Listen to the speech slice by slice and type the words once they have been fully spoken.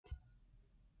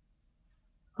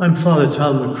I'm Father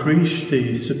Tom McCreish,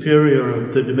 the Superior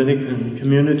of the Dominican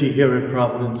community here at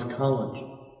Providence College.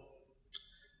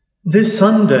 This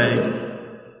Sunday,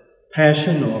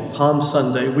 Passion or Palm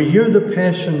Sunday, we hear the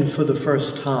Passion for the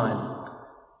first time.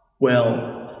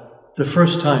 Well, the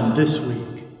first time this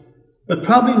week, but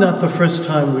probably not the first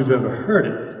time we've ever heard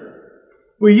it.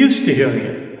 We're used to hearing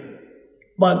it,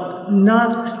 but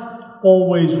not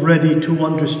always ready to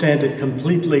understand it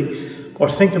completely or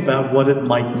think about what it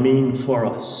might mean for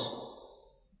us.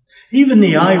 Even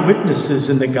the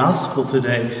eyewitnesses in the gospel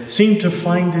today seem to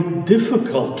find it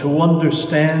difficult to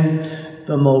understand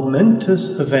the momentous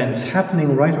events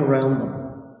happening right around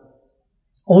them.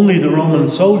 Only the Roman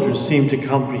soldiers seem to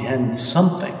comprehend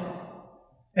something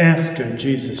after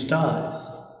Jesus dies.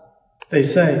 They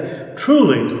say,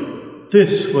 truly,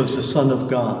 this was the Son of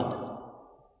God.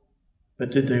 But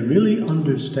did they really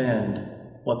understand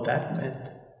what that meant?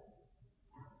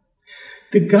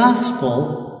 The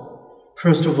gospel,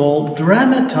 first of all,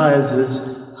 dramatizes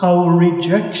our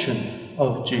rejection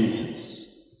of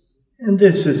Jesus. And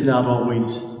this is not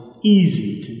always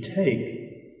easy to take.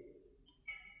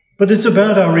 But it's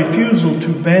about our refusal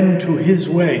to bend to his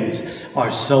ways,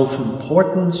 our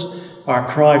self-importance, our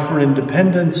cry for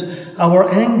independence, our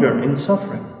anger in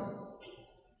suffering.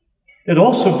 It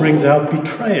also brings out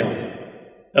betrayal,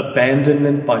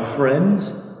 abandonment by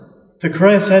friends, the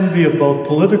crass envy of both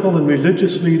political and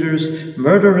religious leaders,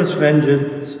 murderous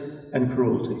vengeance, and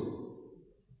cruelty.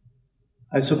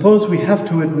 I suppose we have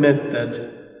to admit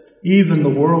that even the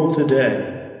world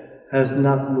today has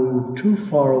not moved too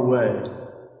far away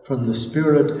from the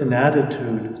spirit and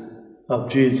attitude of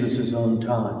Jesus' own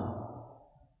time.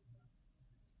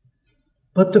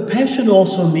 But the Passion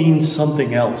also means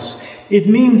something else. It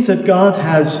means that God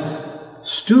has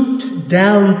stooped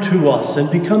down to us and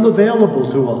become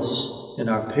available to us in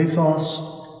our pathos,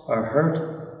 our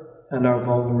hurt, and our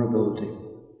vulnerability.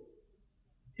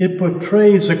 It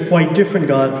portrays a quite different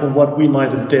God from what we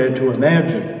might have dared to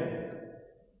imagine.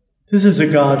 This is a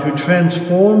God who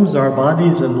transforms our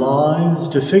bodies and lives,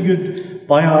 disfigured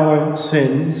by our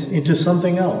sins, into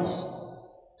something else.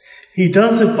 He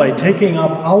does it by taking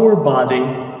up our body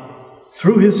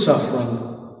through his suffering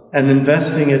and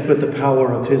investing it with the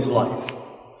power of his life.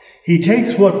 He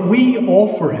takes what we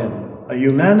offer him, a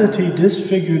humanity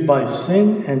disfigured by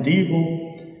sin and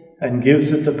evil, and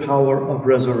gives it the power of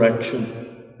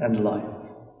resurrection and life.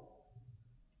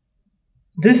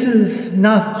 This is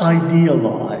not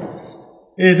idealized.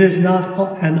 It is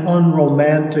not an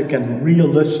unromantic and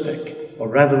realistic, or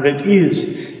rather it is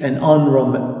an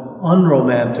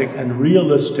unromantic and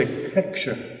realistic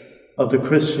picture of the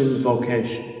Christian's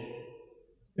vocation.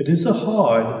 It is a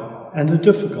hard and a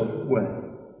difficult way,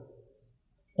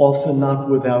 often not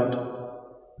without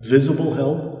visible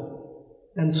help,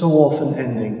 and so often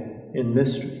ending in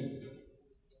mystery.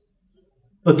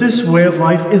 But this way of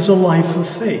life is a life of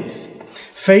faith.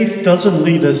 Faith doesn't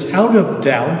lead us out of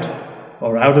doubt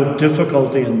or out of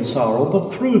difficulty and sorrow,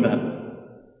 but through them.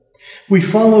 We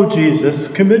follow Jesus,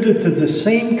 committed to the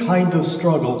same kind of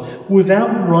struggle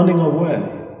without running away,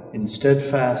 in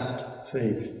steadfast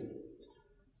faith.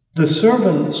 The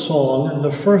servant song and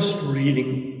the first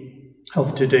reading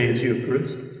of today's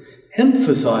Eucharist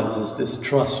emphasizes this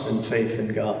trust and faith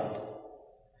in God.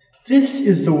 This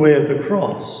is the way of the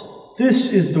cross.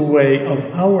 This is the way of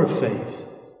our faith,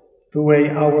 the way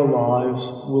our lives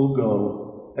will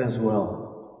go as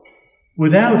well.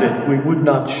 Without it, we would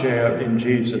not share in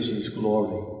Jesus'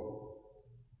 glory.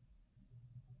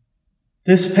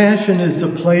 This Passion is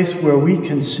the place where we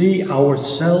can see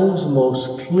ourselves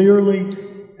most clearly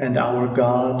and our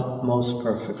God most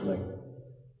perfectly.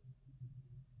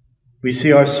 We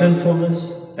see our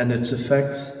sinfulness and its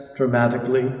effects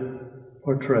dramatically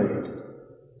portrayed.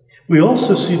 We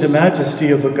also see the majesty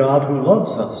of a God who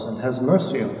loves us and has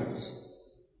mercy on us.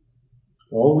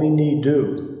 All we need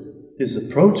do is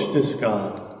approach this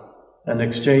God and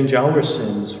exchange our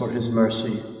sins for his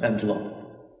mercy and love.